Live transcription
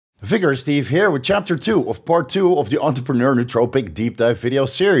Vigor Steve here with chapter 2 of part 2 of the Entrepreneur Nootropic Deep Dive video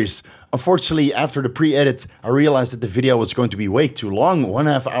series. Unfortunately, after the pre-edit, I realized that the video was going to be way too long,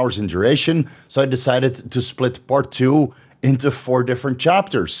 1.5 hours in duration, so I decided to split part 2 into 4 different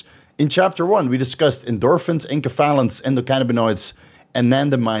chapters. In chapter 1, we discussed endorphins, enkephalins, endocannabinoids,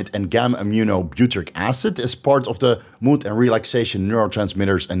 anandamide, and gamma-aminobutyric acid as part of the mood and relaxation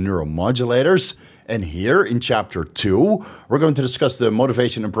neurotransmitters and neuromodulators. And here in chapter 2, we're going to discuss the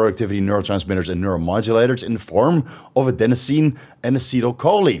motivation and productivity neurotransmitters and neuromodulators in the form of adenosine and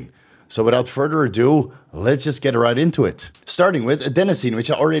acetylcholine. So without further ado, let's just get right into it. Starting with adenosine,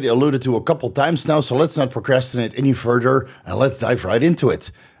 which I already alluded to a couple times now, so let's not procrastinate any further and let's dive right into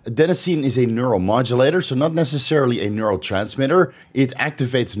it. Adenosine is a neuromodulator, so not necessarily a neurotransmitter. It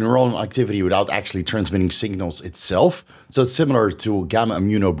activates neuronal activity without actually transmitting signals itself. So it's similar to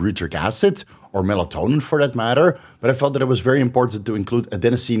gamma-aminobutyric acid, or melatonin for that matter, but I felt that it was very important to include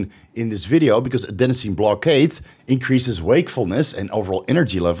adenosine in this video because adenosine blockade increases wakefulness and overall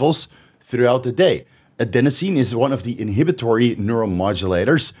energy levels throughout the day. Adenosine is one of the inhibitory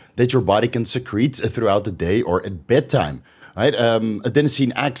neuromodulators that your body can secrete throughout the day or at bedtime. Right?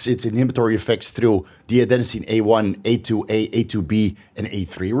 Adenosine acts its inhibitory effects through the adenosine A1, A2A, A2B, and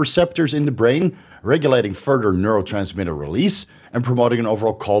A3 receptors in the brain, regulating further neurotransmitter release and promoting an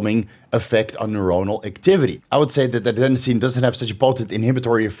overall calming effect on neuronal activity. I would say that adenosine doesn't have such a potent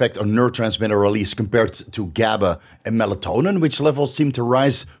inhibitory effect on neurotransmitter release compared to GABA and melatonin, which levels seem to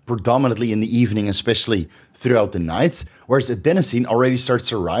rise predominantly in the evening, especially throughout the night, whereas adenosine already starts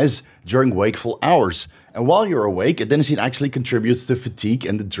to rise during wakeful hours. And while you're awake, adenosine actually contributes to fatigue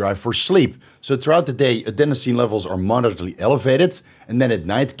and the drive for sleep. So throughout the day, adenosine levels are moderately elevated, and then at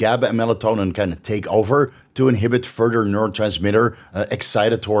night, GABA and melatonin kind of take over to inhibit further neurotransmitter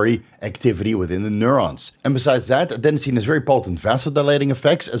excitatory activity within the neurons. And besides that, adenosine has very potent vasodilating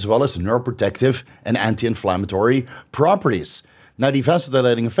effects as well as neuroprotective and anti-inflammatory properties. Now, the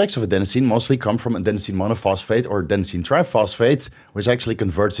vasodilating effects of adenosine mostly come from adenosine monophosphate or adenosine triphosphate, which actually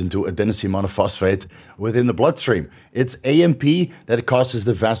converts into adenosine monophosphate within the bloodstream. It's AMP that causes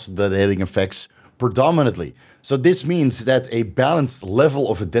the vasodilating effects predominantly. So this means that a balanced level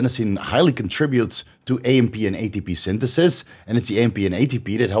of adenosine highly contributes to AMP and ATP synthesis, and it's the AMP and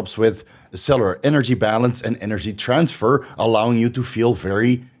ATP that helps with cellular energy balance and energy transfer, allowing you to feel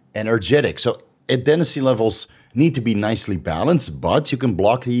very energetic. So adenosine levels need to be nicely balanced, but you can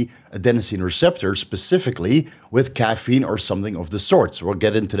block the adenosine receptor specifically with caffeine or something of the sort. So we'll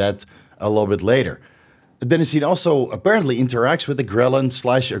get into that a little bit later. Adenosine also apparently interacts with the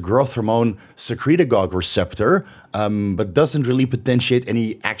ghrelin/growth hormone secretagogue receptor, but doesn't really potentiate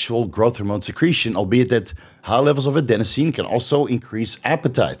any actual growth hormone secretion, albeit that high levels of adenosine can also increase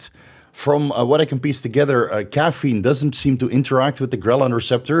appetite. From what I can piece together, caffeine doesn't seem to interact with the ghrelin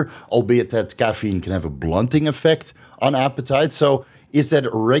receptor, albeit that caffeine can have a blunting effect on appetite. So is that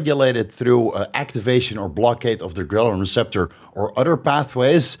regulated through activation or blockade of the ghrelin receptor or other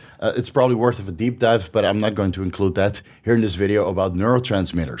pathways? It's probably worth a deep dive, but I'm not going to include that here in this video about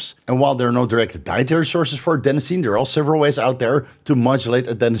neurotransmitters. And while there are no direct dietary sources for adenosine, there are several ways out there to modulate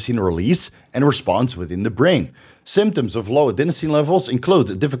adenosine release and response within the brain. Symptoms of low adenosine levels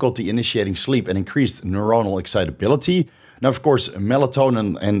include difficulty initiating sleep and increased neuronal excitability. Now, of course,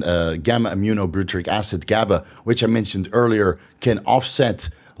 melatonin and gamma-aminobutyric acid, GABA, which I mentioned earlier, can offset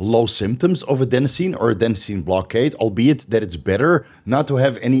low symptoms of adenosine or adenosine blockade, albeit that it's better not to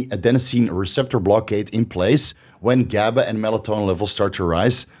have any adenosine receptor blockade in place when GABA and melatonin levels start to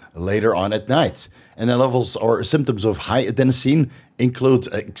rise later on at night. And the levels or symptoms of high adenosine include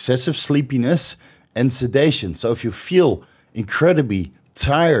excessive sleepiness and sedation. So if you feel incredibly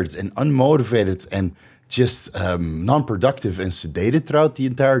tired and unmotivated and just non-productive and sedated throughout the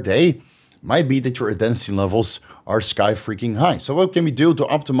entire day, might be that your adenosine levels are sky freaking high. So what can we do to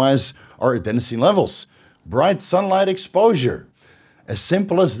optimize our adenosine levels? Bright sunlight exposure. As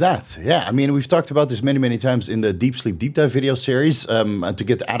simple as that. Yeah, I mean, we've talked about this many times in the Deep Sleep Deep Dive video series, to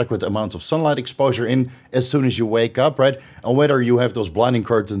get adequate amounts of sunlight exposure in as soon as you wake up, right? And whether you have those blinding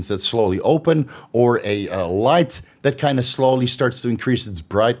curtains that slowly open or a light that kind of slowly starts to increase its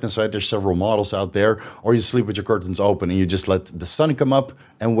brightness, right? There's several models out there, or you sleep with your curtains open and you just let the sun come up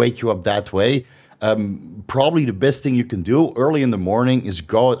and wake you up that way. Probably the best thing you can do early in the morning is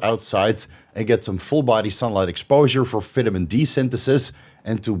go outside and get some full body sunlight exposure for vitamin D synthesis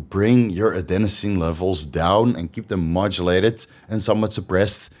and to bring your adenosine levels down and keep them modulated and somewhat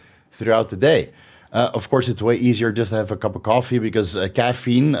suppressed throughout the day. Of course, it's way easier just to have a cup of coffee because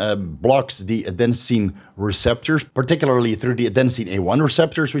caffeine blocks the adenosine receptors, particularly through the adenosine A1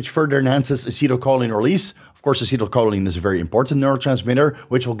 receptors, which further enhances acetylcholine release. Of course, acetylcholine is a very important neurotransmitter,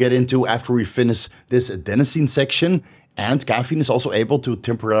 which we'll get into after we finish this adenosine section. And caffeine is also able to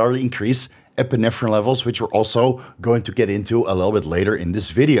temporarily increase epinephrine levels, which we're also going to get into a little bit later in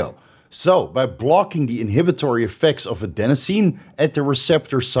this video. So, by blocking the inhibitory effects of adenosine at the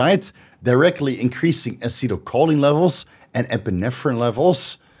receptor site, directly increasing acetylcholine levels and epinephrine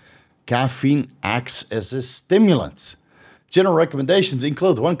levels, caffeine acts as a stimulant. General recommendations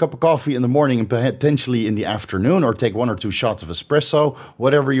include 1 cup of coffee in the morning and potentially in the afternoon, or take 1 or 2 shots of espresso,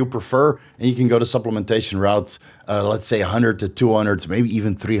 whatever you prefer. And you can go the supplementation route, let's say 100 to 200, maybe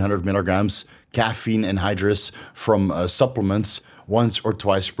even 300 milligrams caffeine anhydrous from supplements once or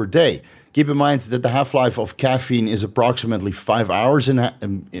twice per day. Keep in mind that the half-life of caffeine is approximately 5 hours in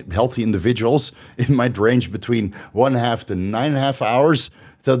healthy individuals. It might range between 1.5 to 9.5 hours.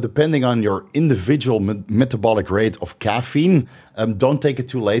 So depending on your individual metabolic rate of caffeine, don't take it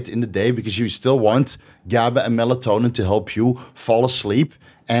too late in the day because you still want GABA and melatonin to help you fall asleep.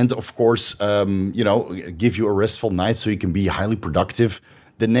 And of course, give you a restful night so you can be highly productive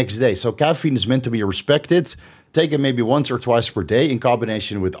the next day. So caffeine is meant to be respected. Take it maybe once or twice per day in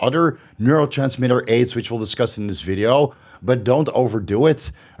combination with other neurotransmitter aids, which we'll discuss in this video. But don't overdo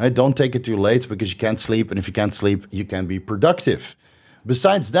it. Don't take it too late because you can't sleep. And if you can't sleep, you can't be productive.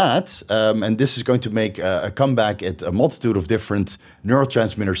 Besides that, and this is going to make a comeback at a multitude of different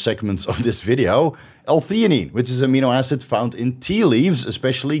neurotransmitter segments of this video, L-theanine, which is an amino acid found in tea leaves,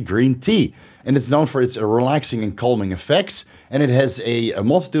 especially green tea. And it's known for its relaxing and calming effects. And it has a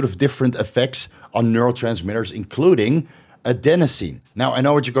multitude of different effects on neurotransmitters, including adenosine. Now, I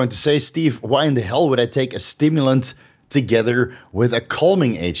know what you're going to say, Steve, why in the hell would I take a stimulant together with a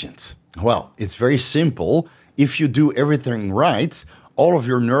calming agent? Well, it's very simple. If you do everything right, all of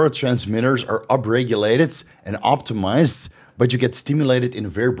your neurotransmitters are upregulated and optimized, but you get stimulated in a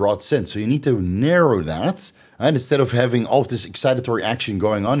very broad sense. So you need to narrow that. And instead of having all of this excitatory action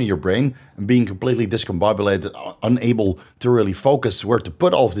going on in your brain and being completely discombobulated, unable to really focus where to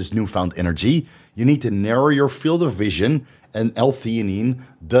put all of this newfound energy, you need to narrow your field of vision. And L-theanine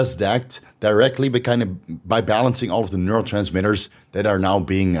does that directly by balancing all of the neurotransmitters that are now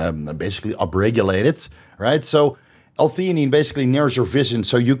being basically upregulated, right? So L-theanine basically narrows your vision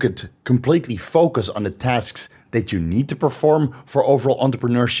so you could completely focus on the tasks that you need to perform for overall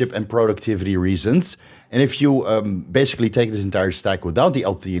entrepreneurship and productivity reasons. And if you basically take this entire stack without the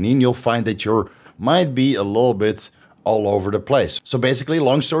L-theanine, you'll find that you might be a little bit all over the place. So basically,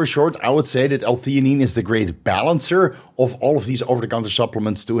 long story short, I would say that L-theanine is the great balancer of all of these over-the-counter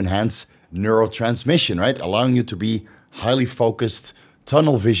supplements to enhance neurotransmission, right? Allowing you to be highly focused,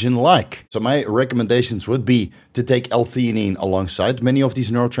 tunnel vision-like. So my recommendations would be to take L-theanine alongside many of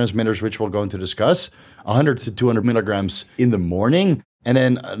these neurotransmitters, which we're going to discuss, 100 to 200 milligrams in the morning, and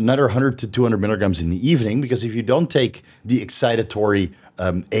then another 100 to 200 milligrams in the evening, because if you don't take the excitatory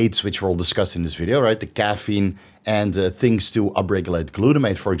aids, which we'll discuss in this video, right, the caffeine and things to upregulate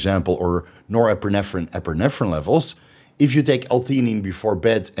glutamate, for example, or norepinephrine, epinephrine levels, if you take L-theanine before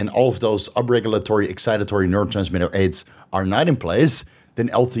bed and all of those upregulatory, excitatory neurotransmitter aids are not in place, then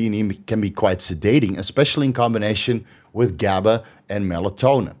L-theanine can be quite sedating, especially in combination with GABA and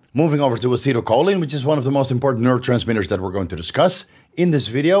melatonin. Moving over to acetylcholine, which is one of the most important neurotransmitters that we're going to discuss. In this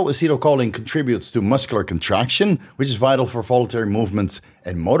video, acetylcholine contributes to muscular contraction, which is vital for voluntary movements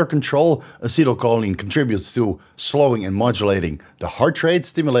and motor control. Acetylcholine contributes to slowing and modulating the heart rate,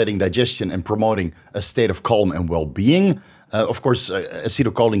 stimulating digestion and promoting a state of calm and well-being. Of course,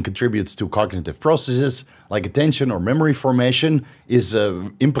 acetylcholine contributes to cognitive processes like attention or memory formation, is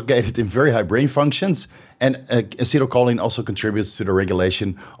implicated in very high brain functions, and acetylcholine also contributes to the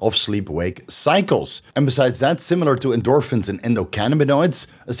regulation of sleep-wake cycles. And besides that, similar to endorphins and endocannabinoids,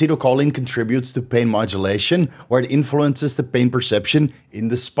 acetylcholine contributes to pain modulation, where it influences the pain perception in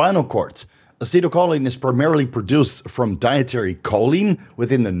the spinal cord. Acetylcholine is primarily produced from dietary choline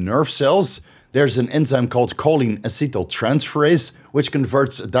within the nerve cells. There's an enzyme called choline acetyltransferase, which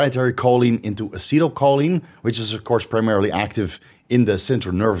converts dietary choline into acetylcholine, which is, of course, primarily active in the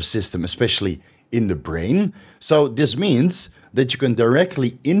central nervous system, especially in the brain. So this means that you can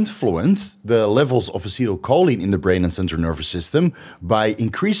directly influence the levels of acetylcholine in the brain and central nervous system by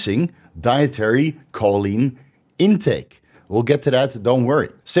increasing dietary choline intake. We'll get to that, don't worry.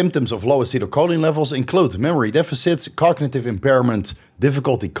 Symptoms of low acetylcholine levels include memory deficits, cognitive impairment,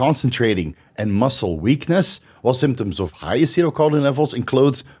 difficulty concentrating, and muscle weakness, while symptoms of high acetylcholine levels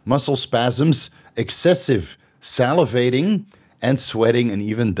include muscle spasms, excessive salivating, and sweating and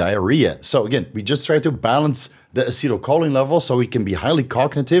even diarrhea. So again, we just try to balance the acetylcholine level so we can be highly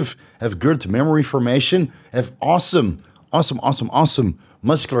cognitive, have good memory formation, have awesome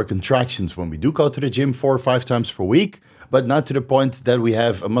muscular contractions when we do go to the gym 4 or 5 times per week, but not to the point that we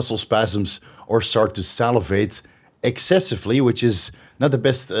have muscle spasms or start to salivate excessively, which is not the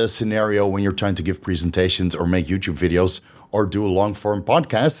best scenario when you're trying to give presentations or make YouTube videos or do a long-form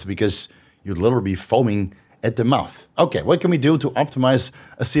podcast, because you'd literally be foaming at the mouth. Okay, what can we do to optimize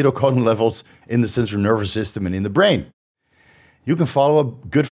acetylcholine levels in the central nervous system and in the brain? You can follow a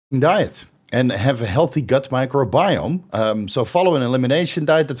good diet and have a healthy gut microbiome. So follow an elimination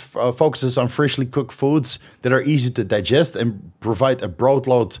diet that focuses on freshly cooked foods that are easy to digest and provide a broad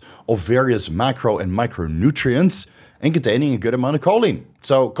load of various macro and micronutrients and containing a good amount of choline.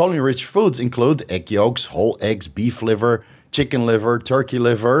 So choline-rich foods include egg yolks, whole eggs, beef liver, chicken liver, turkey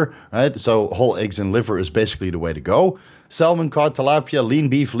liver, right? So whole eggs and liver is basically the way to go. Salmon, cod, tilapia, lean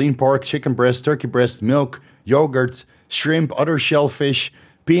beef, lean pork, chicken breast, turkey breast, milk, yogurt, shrimp, other shellfish,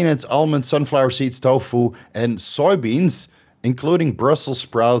 peanuts, almonds, sunflower seeds, tofu, and soybeans, including Brussels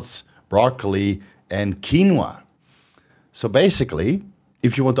sprouts, broccoli, and quinoa. So basically,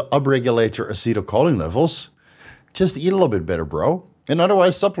 if you want to upregulate your acetylcholine levels, just eat a little bit better, bro. And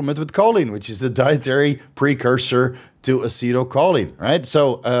otherwise supplement with choline, which is the dietary precursor to acetylcholine, right?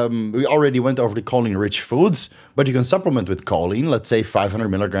 So we already went over the choline-rich foods, but you can supplement with choline, let's say 500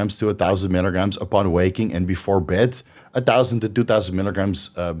 milligrams to 1,000 milligrams upon waking and before bed, 1,000 to 2,000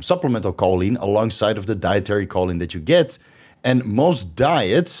 milligrams supplemental choline alongside of the dietary choline that you get. And most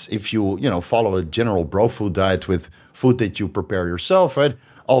diets, if you follow a general bro food diet with food that you prepare yourself, right?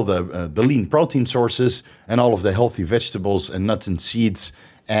 All the lean protein sources and all of the healthy vegetables and nuts and seeds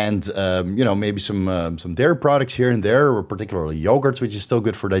and maybe some dairy products here and there, or particularly yogurts, which is still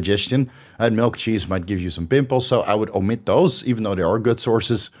good for digestion. And milk, cheese might give you some pimples, so I would omit those, even though they are good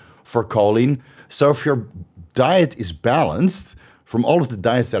sources for choline. So if your diet is balanced, from all of the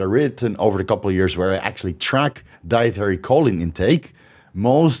diets that are written over the couple of years where I actually track dietary choline intake,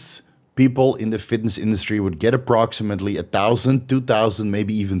 most people in the fitness industry would get approximately 1,000, 2,000,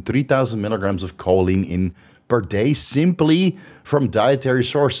 maybe even 3,000 milligrams of choline in per day simply from dietary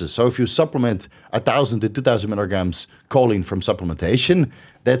sources. So if you supplement 1,000 to 2,000 milligrams choline from supplementation,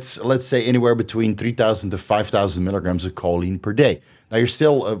 that's, let's say, anywhere between 3,000 to 5,000 milligrams of choline per day. Now, you're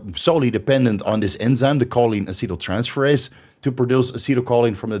still solely dependent on this enzyme, the choline acetyltransferase, to produce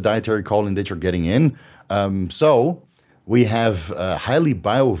acetylcholine from the dietary choline that you're getting in. So we have highly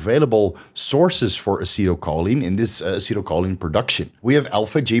bioavailable sources for acetylcholine in this acetylcholine production. We have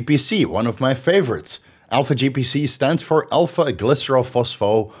alpha-GPC, one of my favorites. Alpha-GPC stands for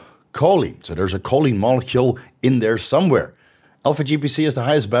alpha-glycerophosphocholine. So there's a choline molecule in there somewhere. Alpha-GPC is the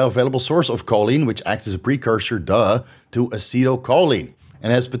highest bioavailable source of choline, which acts as a precursor, to acetylcholine,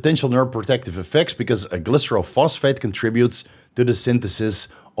 and has potential neuroprotective effects because a glycerophosphate contributes to the synthesis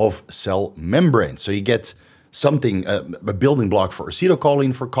of cell membranes. So you get something, a building block for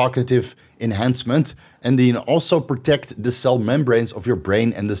acetylcholine for cognitive enhancement, and then also protect the cell membranes of your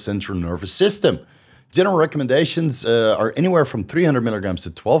brain and the central nervous system. General recommendations are anywhere from 300 milligrams to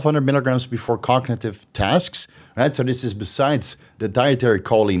 1,200 milligrams before cognitive tasks, right? So this is besides the dietary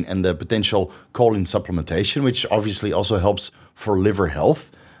choline and the potential choline supplementation, which obviously also helps for liver health.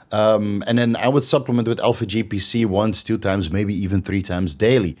 And then I would supplement with alpha-GPC once, 2 times, maybe even 3 times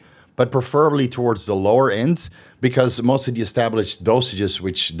daily, but preferably towards the lower end, because most of the established dosages,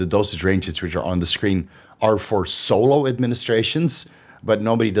 the dosage ranges which are on the screen, are for solo administrations, but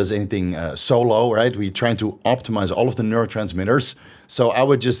nobody does anything solo, right? We're trying to optimize all of the neurotransmitters. So I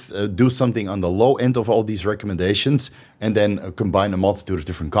would just do something on the low end of all these recommendations and then combine a multitude of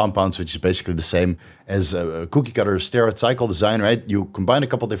different compounds, which is basically the same as a cookie cutter steroid cycle design, right? You combine a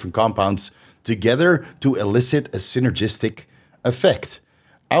couple different compounds together to elicit a synergistic effect.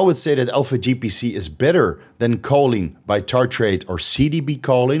 I would say that alpha-GPC is better than choline bitartrate or CDB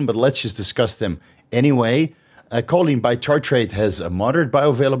choline, but let's just discuss them anyway. Choline bitartrate has a moderate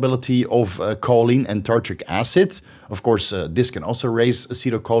bioavailability of choline and tartric acid. Of course, this can also raise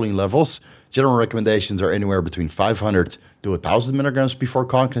acetylcholine levels. General recommendations are anywhere between 500 to 1,000 milligrams before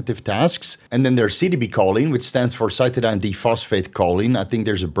cognitive tasks. And then there's CDB choline, which stands for cytidine diphosphate choline. I think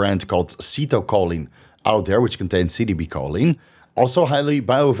there's a brand called cetocholine out there, which contains CDB choline. Also highly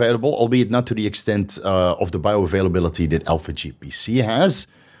bioavailable, albeit not to the extent of the bioavailability that alpha-GPC has.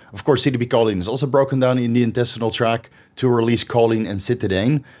 Of course, CDB choline is also broken down in the intestinal tract to release choline and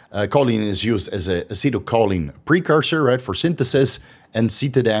citidine. Choline is used as an acetylcholine precursor, right, for synthesis, and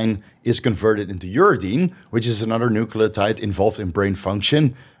citidine is converted into uridine, which is another nucleotide involved in brain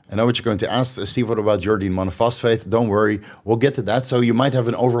function. I know what you're going to ask, Steve, what about uridine monophosphate? Don't worry, we'll get to that. So you might have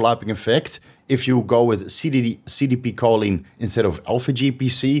an overlapping effect if you go with CDP choline instead of alpha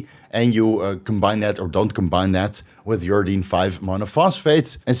GPC, and you combine that or don't combine that with uridine 5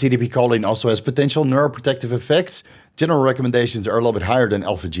 monophosphate. And CDP choline also has potential neuroprotective effects. General recommendations are a little bit higher than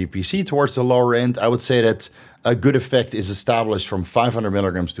alpha GPC towards the lower end. I would say that a good effect is established from 500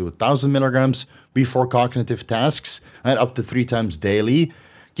 milligrams to 1,000 milligrams before cognitive tasks, and up to 3 times daily.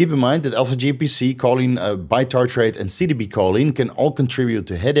 Keep in mind that alpha GPC, choline bitartrate, and CDP choline can all contribute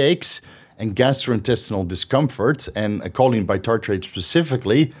to headaches and gastrointestinal discomfort, and choline bitartrate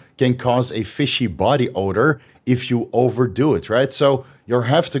specifically can cause a fishy body odor if you overdo it, right? So you'll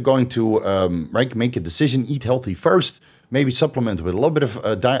have to make a decision, eat healthy first, maybe supplement with a little bit of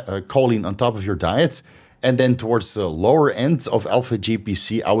choline on top of your diet, and then towards the lower end of alpha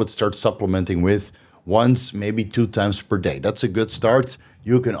GPC, I would start supplementing with once, maybe 2 times per day. That's a good start.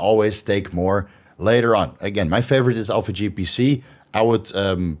 You can always take more later on. Again, my favorite is alpha GPC. I would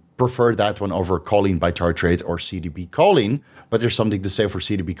prefer that one over choline bitartrate or CDP choline, but there's something to say for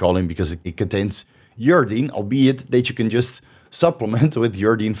CDP choline because it contains uridine, albeit that you can just supplement with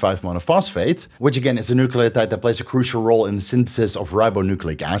uridine 5 monophosphate, which again is a nucleotide that plays a crucial role in the synthesis of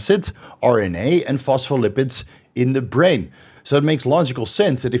ribonucleic acid, RNA, and phospholipids in the brain. So it makes logical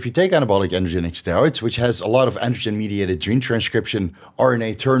sense that if you take anabolic androgenic steroids, which has a lot of androgen-mediated gene transcription,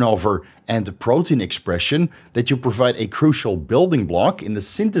 RNA turnover, and protein expression, that you provide a crucial building block in the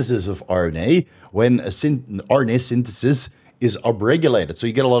synthesis of RNA when RNA synthesis is upregulated. So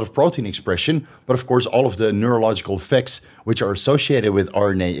you get a lot of protein expression, but of course all of the neurological effects which are associated with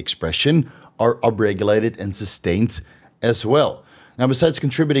RNA expression are upregulated and sustained as well. Now, besides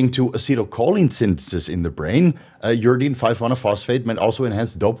contributing to acetylcholine synthesis in the brain, uridine 5 monophosphate might also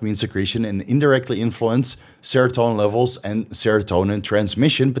enhance dopamine secretion and indirectly influence serotonin levels and serotonin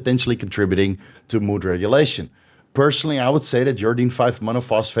transmission, potentially contributing to mood regulation. Personally, I would say that uridine 5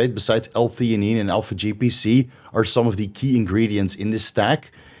 monophosphate, besides L-theanine and alpha GPC, are some of the key ingredients in this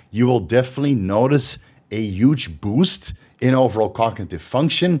stack. You will definitely notice a huge boost in overall cognitive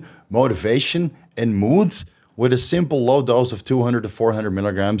function, motivation, and mood with a simple low dose of 200 to 400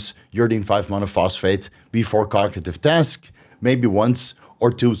 milligrams uridine 5 monophosphate before cognitive task, maybe once or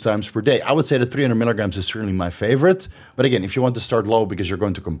 2 times per day. I would say that 300 milligrams is certainly my favorite. But again, if you want to start low because you're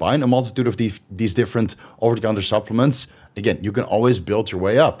going to combine a multitude of these different over-the-counter supplements, again, you can always build your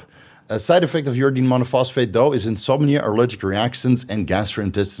way up. A side effect of uridine monophosphate, though, is insomnia, allergic reactions, and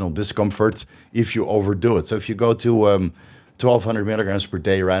gastrointestinal discomfort if you overdo it. So if you go to 1,200 milligrams per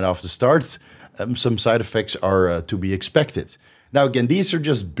day right off the start, some side effects are to be expected. Now, again, these are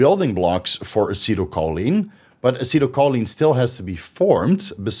just building blocks for acetylcholine, but acetylcholine still has to be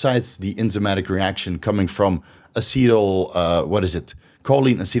formed besides the enzymatic reaction coming from choline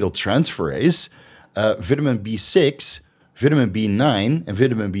acetyltransferase. Vitamin B6, vitamin B9, and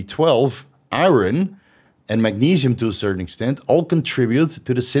vitamin B12, iron, and magnesium to a certain extent all contribute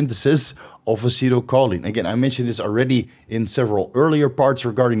to the synthesis of acetylcholine. Again, I mentioned this already in several earlier parts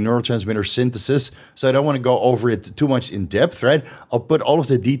regarding neurotransmitter synthesis, so I don't want to go over it too much in depth, right? I'll put all of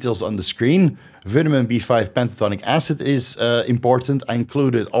the details on the screen. Vitamin B5 pentatonic acid is important. I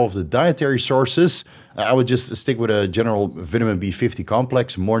included all of the dietary sources. I would just stick with a general vitamin B50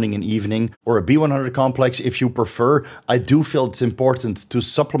 complex, morning and evening, or a B100 complex if you prefer. I do feel it's important to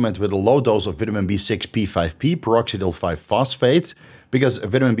supplement with a low dose of vitamin B6 P5P, peroxidyl 5-phosphate, because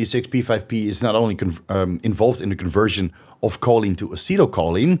vitamin B6 P5P is not only involved in the conversion of choline to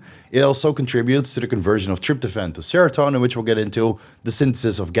acetylcholine, it also contributes to the conversion of tryptophan to serotonin, which we'll get into, the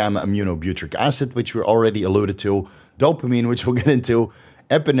synthesis of gamma-aminobutyric acid, which we already alluded to, dopamine, which we'll get into,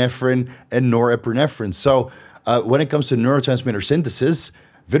 epinephrine, and norepinephrine. So when it comes to neurotransmitter synthesis,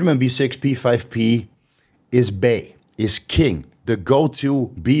 vitamin B6 P5P is king. The go-to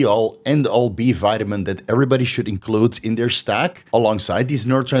be-all, end-all B vitamin that everybody should include in their stack alongside these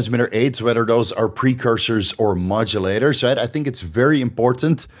neurotransmitter aids, whether those are precursors or modulators, right? I think it's very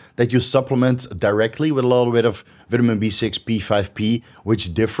important that you supplement directly with a little bit of vitamin B6 P5P,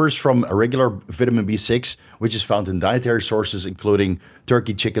 which differs from a regular vitamin B6, which is found in dietary sources, including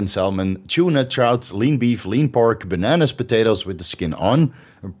turkey, chicken, salmon, tuna, trout, lean beef, lean pork, bananas, potatoes with the skin on.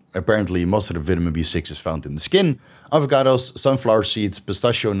 Apparently, most of the vitamin B6 is found in the skin. Avocados, sunflower seeds,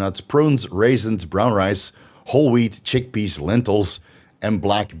 pistachio nuts, prunes, raisins, brown rice, whole wheat, chickpeas, lentils, and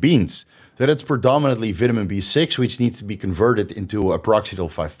black beans. So that's predominantly vitamin B6, which needs to be converted into a peroxidyl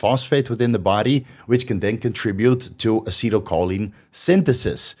 5-phosphate within the body, which can then contribute to acetylcholine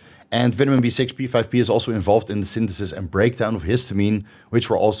synthesis. And vitamin B6 P5P is also involved in the synthesis and breakdown of histamine, which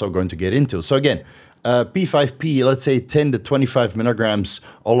we're also going to get into. So again, P5P, let's say 10 to 25 milligrams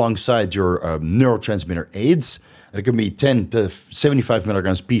alongside your neurotransmitter aids. It can be 10 to 75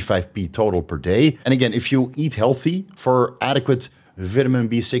 milligrams P5P total per day. And again, if you eat healthy for adequate vitamin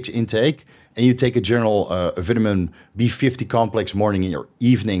B6 intake, and you take a general vitamin B50 complex morning in your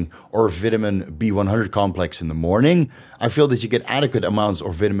evening, or vitamin B100 complex in the morning, I feel that you get adequate amounts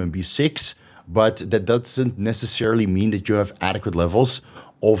of vitamin B6, but that doesn't necessarily mean that you have adequate levels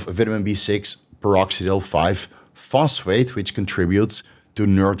of vitamin B6 peroxidyl 5 phosphate, which contributes to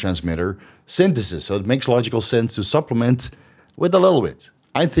neurotransmitter synthesis. So it makes logical sense to supplement with a little bit.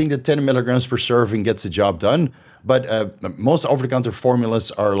 I think that 10 milligrams per serving gets the job done, but most over-the-counter formulas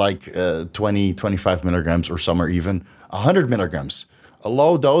are like 20, 25 milligrams, or some are even 100 milligrams. A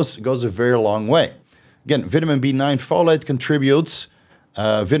low dose goes a very long way. Again, vitamin B9 folate contributes,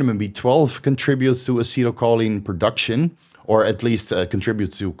 vitamin B12 contributes to acetylcholine production, or at least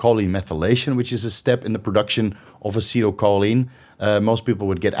contributes to choline methylation, which is a step in the production of acetylcholine. Most people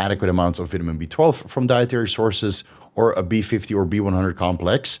would get adequate amounts of vitamin B12 from dietary sources, or a B50 or B100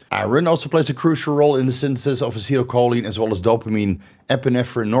 complex. Iron also plays a crucial role in the synthesis of acetylcholine, as well as dopamine,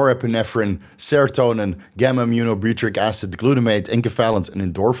 epinephrine, norepinephrine, serotonin, gamma-aminobutyric acid, glutamate, enkephalins, and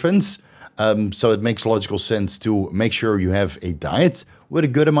endorphins. So it makes logical sense to make sure you have a diet with a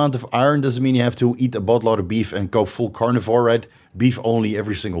good amount of iron. Doesn't mean you have to eat a boatload of beef and go full carnivore, right? Beef only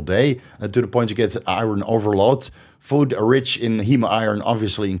every single day, to the point you get iron overload. Food rich in heme-iron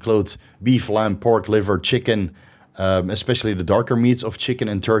obviously includes beef, lamb, pork, liver, chicken, especially the darker meats of chicken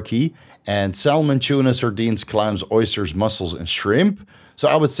and turkey, and salmon, tuna, sardines, clams, oysters, mussels, and shrimp. So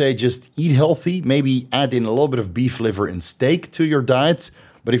I would say just eat healthy, maybe add in a little bit of beef liver and steak to your diet.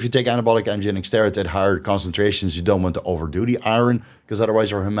 But if you take anabolic androgenic steroids at higher concentrations, you don't want to overdo the iron, because otherwise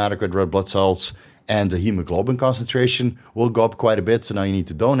your hematocrit red blood cells and the hemoglobin concentration will go up quite a bit. So now you need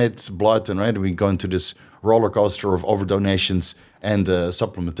to donate blood, and right, we go into this roller coaster of overdonations and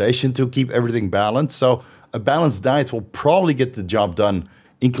supplementation to keep everything balanced. So a balanced diet will probably get the job done.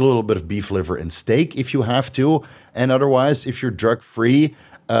 Include a little bit of beef liver and steak if you have to. And otherwise, if you're drug-free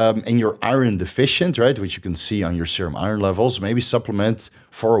and you're iron deficient, right, which you can see on your serum iron levels, maybe supplement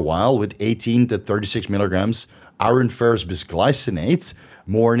for a while with 18 to 36 milligrams iron ferrous bisglycinate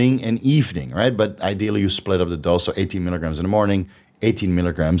morning and evening, right? But ideally, you split up the dose, so 18 milligrams in the morning, 18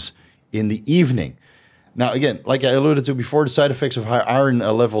 milligrams in the evening. Now, again, like I alluded to before, the side effects of high iron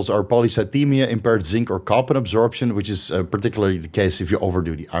levels are polycythemia, impaired zinc or copper absorption, which is particularly the case if you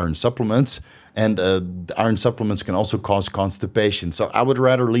overdo the iron supplements. And the iron supplements can also cause constipation. So I would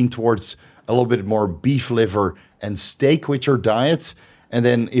rather lean towards a little bit more beef liver and steak with your diet. And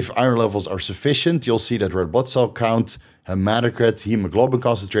then if iron levels are sufficient, you'll see that red blood cell count, hematocrit, hemoglobin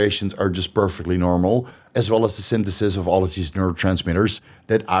concentrations are just perfectly normal, as well as the synthesis of all of these neurotransmitters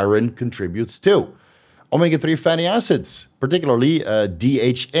that iron contributes to. Omega-3 fatty acids, particularly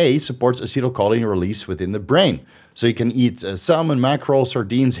DHA, supports acetylcholine release within the brain. So you can eat salmon, mackerel,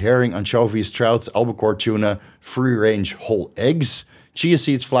 sardines, herring, anchovies, trouts, albacore, tuna, free-range whole eggs, chia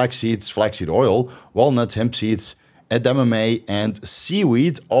seeds, flaxseed oil, walnuts, hemp seeds, edamame, and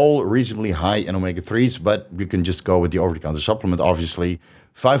seaweed, all reasonably high in omega-3s, but you can just go with the over-the-counter supplement, obviously.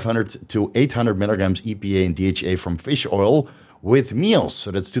 500 to 800 milligrams EPA and DHA from fish oil with meals. So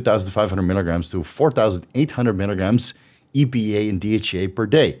that's 2,500 milligrams to 4,800 milligrams EPA and DHA per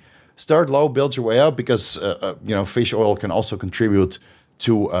day. Start low, build your way up, because fish oil can also contribute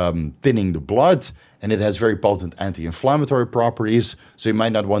to thinning the blood, and it has very potent anti-inflammatory properties. So you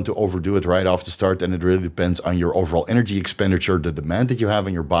might not want to overdo it right off the start, and it really depends on your overall energy expenditure, the demand that you have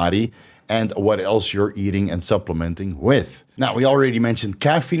in your body, and what else you're eating and supplementing with. Now, we already mentioned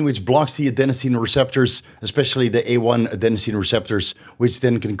caffeine, which blocks the adenosine receptors, especially the A1 adenosine receptors, which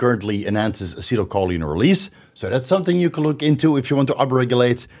then concurrently enhances acetylcholine release. So that's something you can look into if you want to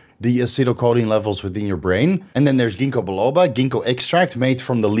upregulate the acetylcholine levels within your brain. And then there's ginkgo biloba, ginkgo extract made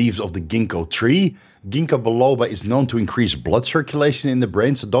from the leaves of the ginkgo tree. Ginkgo biloba is known to increase blood circulation in the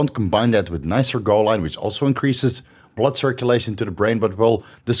brain, so don't combine that with nicergoline, which also increases blood circulation to the brain, but we'll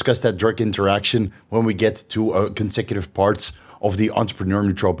discuss that drug interaction when we get to consecutive parts of the Entrepreneur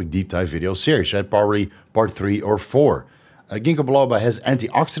Nootropic Deep Dive video series, right? Probably part 3 or 4. Ginkgo biloba has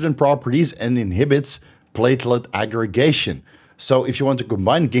antioxidant properties and inhibits platelet aggregation. So if you want to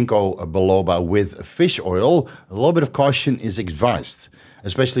combine ginkgo biloba with fish oil, a little bit of caution is advised,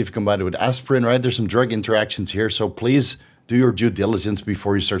 especially if you combine it with aspirin, right? There's some drug interactions here, so please do your due diligence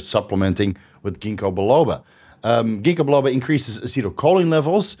before you start supplementing with ginkgo biloba. Ginkgo biloba increases acetylcholine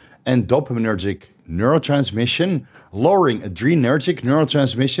levels, and dopaminergic neurotransmission, lowering adrenergic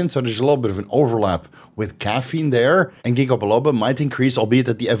neurotransmission, so there's a little bit of an overlap with caffeine there, and ginkgo biloba might increase, albeit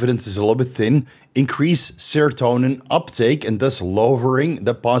that the evidence is a little bit thin, increase serotonin uptake and thus lowering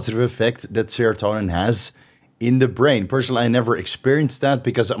the positive effect that serotonin has in the brain. Personally, I never experienced that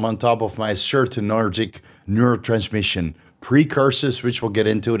because I'm on top of my serotonergic neurotransmission precursors, which we'll get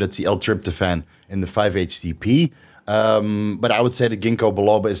into. That's the L-tryptophan and the 5-HTP. But I would say that ginkgo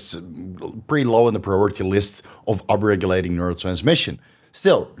biloba is pretty low in the priority list of upregulating neurotransmission.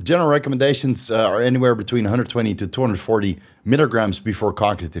 Still, general recommendations are anywhere between 120 to 240 milligrams before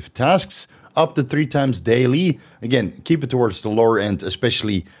cognitive tasks, up to 3 times daily. Again, keep it towards the lower end,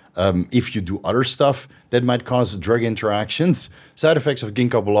 especially if you do other stuff that might cause drug interactions. Side effects of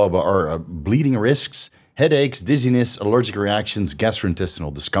ginkgo biloba are bleeding risks, headaches, dizziness, allergic reactions,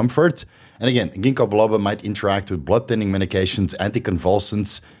 gastrointestinal discomfort. And again, ginkgo biloba might interact with blood thinning medications,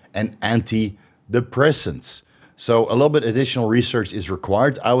 anticonvulsants, and antidepressants. So a little bit additional research is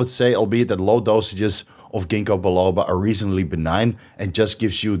required, I would say, albeit that low dosages of ginkgo biloba are reasonably benign and just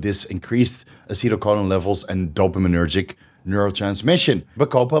gives you this increased acetylcholine levels and dopaminergic neurotransmission.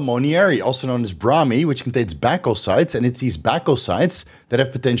 Bacopa monnieri, also known as Brahmi, which contains bacosides, and it's these bacosides that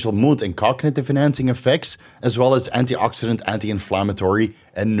have potential mood and cognitive enhancing effects, as well as antioxidant, anti-inflammatory,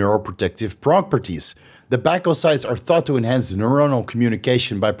 and neuroprotective properties. The bacosides are thought to enhance neuronal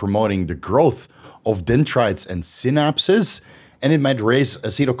communication by promoting the growth of dendrites and synapses, and it might raise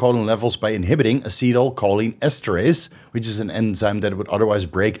acetylcholine levels by inhibiting acetylcholine esterase, which is an enzyme that would otherwise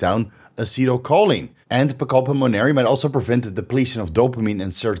break down acetylcholine. And Bacopa monnieri might also prevent the depletion of dopamine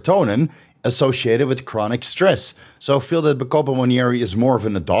and serotonin associated with chronic stress. So I feel that Bacopa monnieri is more of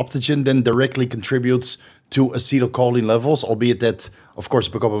an adaptogen than directly contributes to acetylcholine levels, albeit that, of course,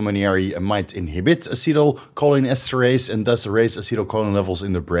 Bacopa monnieri might inhibit acetylcholine esterase and thus raise acetylcholine levels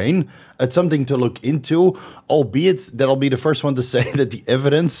in the brain. It's something to look into, albeit that I'll be the first one to say that the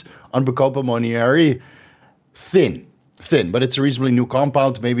evidence on Bacopa monnieri, thin, but it's a reasonably new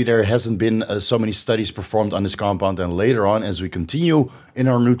compound. Maybe there hasn't been so many studies performed on this compound, and later on, as we continue in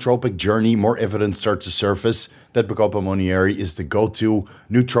our nootropic journey, more evidence starts to surface that Bacopa monnieri is the go-to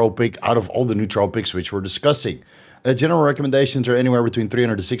nootropic out of all the nootropics which we're discussing. General recommendations are anywhere between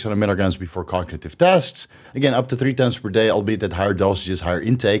 300 to 600 milligrams before cognitive tasks. Again, up to 3 times per day, albeit that higher dosages, higher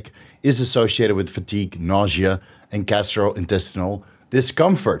intake is associated with fatigue, nausea, and gastrointestinal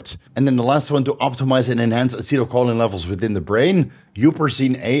discomfort. And then the last one, to optimize and enhance acetylcholine levels within the brain,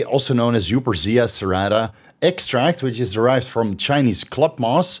 Huperzine A, also known as Huperzia serrata extract, which is derived from Chinese club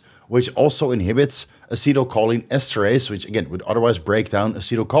moss, which also inhibits acetylcholine esterase, which again would otherwise break down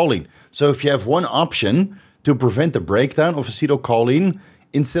acetylcholine. So if you have one option to prevent the breakdown of acetylcholine,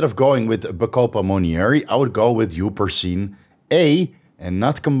 instead of going with Bacopa monnieri, I would go with Huperzine A and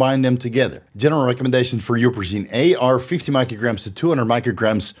not combine them together. General recommendations for Huperzine A are 50 micrograms to 200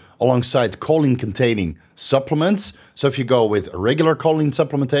 micrograms alongside choline-containing supplements. So if you go with regular choline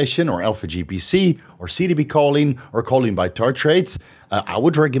supplementation or alpha-GPC or CDB choline or choline bitartrate, I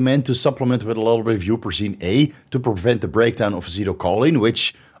would recommend to supplement with a little bit of Huperzine A to prevent the breakdown of acetylcholine,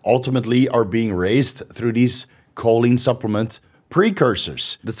 which ultimately are being raised through these choline supplement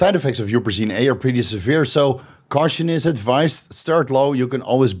precursors. The side effects of Huperzine A are pretty severe, so caution is advised. Start low. You can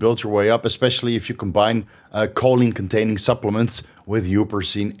always build your way up, especially if you combine choline-containing supplements with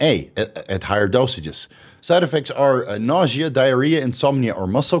Huperzine A at higher dosages. Side effects are nausea, diarrhea, insomnia, or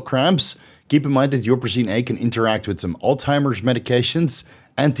muscle cramps. Keep in mind that Huperzine A can interact with some Alzheimer's medications,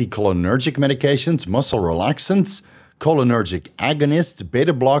 anticholinergic medications, muscle relaxants, cholinergic agonists,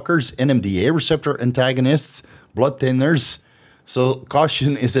 beta blockers, NMDA receptor antagonists, blood thinners. So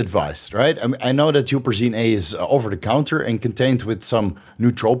caution is advised, right? I know that Huperzine A is over-the-counter and contained with some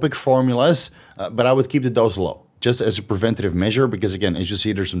nootropic formulas, but I would keep the dose low, just as a preventative measure, because again, as you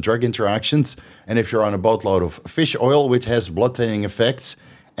see, there's some drug interactions, and if you're on a boatload of fish oil, which has blood-thinning effects,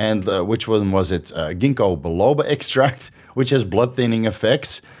 and which one was it? Ginkgo biloba extract, which has blood-thinning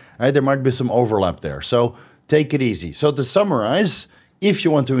effects, right? There might be some overlap there, so take it easy. So to summarize, if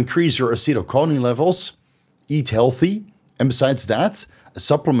you want to increase your acetylcholine levels, eat healthy. And besides that,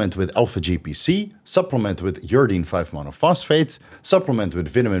 supplement with alpha-GPC, supplement with uridine 5-monophosphate, supplement with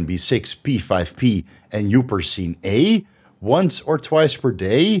vitamin B6, P5P, and Huperzine A once or twice per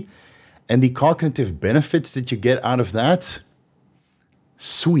day. And the cognitive benefits that you get out of that,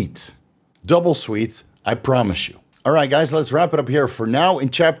 sweet. Double sweet, I promise you. All right, guys, let's wrap it up here for now.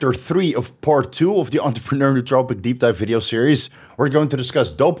 In Chapter 3 of Part 2 of the Entrepreneur Nootropic Deep Dive video series, we're going to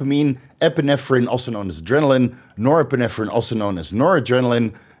discuss dopamine, epinephrine, also known as adrenaline, norepinephrine, also known as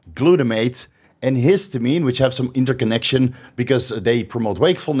noradrenaline, glutamate, and histamine, which have some interconnection because they promote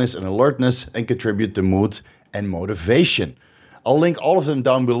wakefulness and alertness and contribute to mood and motivation. I'll link all of them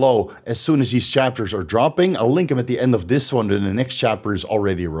down below as soon as these chapters are dropping. I'll link them at the end of this one when the next chapter is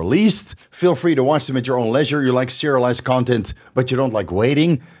already released. Feel free to watch them at your own leisure. You like serialized content, but you don't like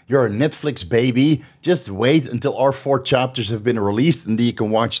waiting. You're a Netflix baby. Just wait until our 4 chapters have been released and then you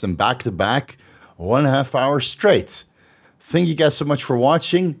can watch them back to back, 1.5 hours straight. Thank you guys so much for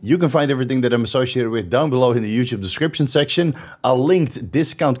watching. You can find everything that I'm associated with down below in the YouTube description section. I'll link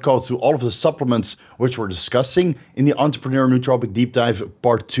discount codes to all of the supplements which we're discussing in the Entrepreneur Nootropic Deep Dive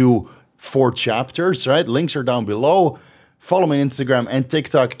Part 2, 4 chapters, right? Links are down below. Follow me on Instagram and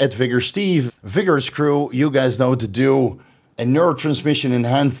TikTok at VigorSteve. Vigorous Crew, you guys know what to do. A neurotransmission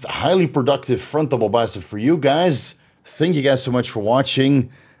enhanced, highly productive frontal bicep for you guys. Thank you guys so much for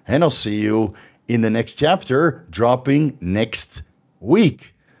watching, and I'll see you in the next chapter, dropping next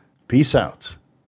week. Peace out.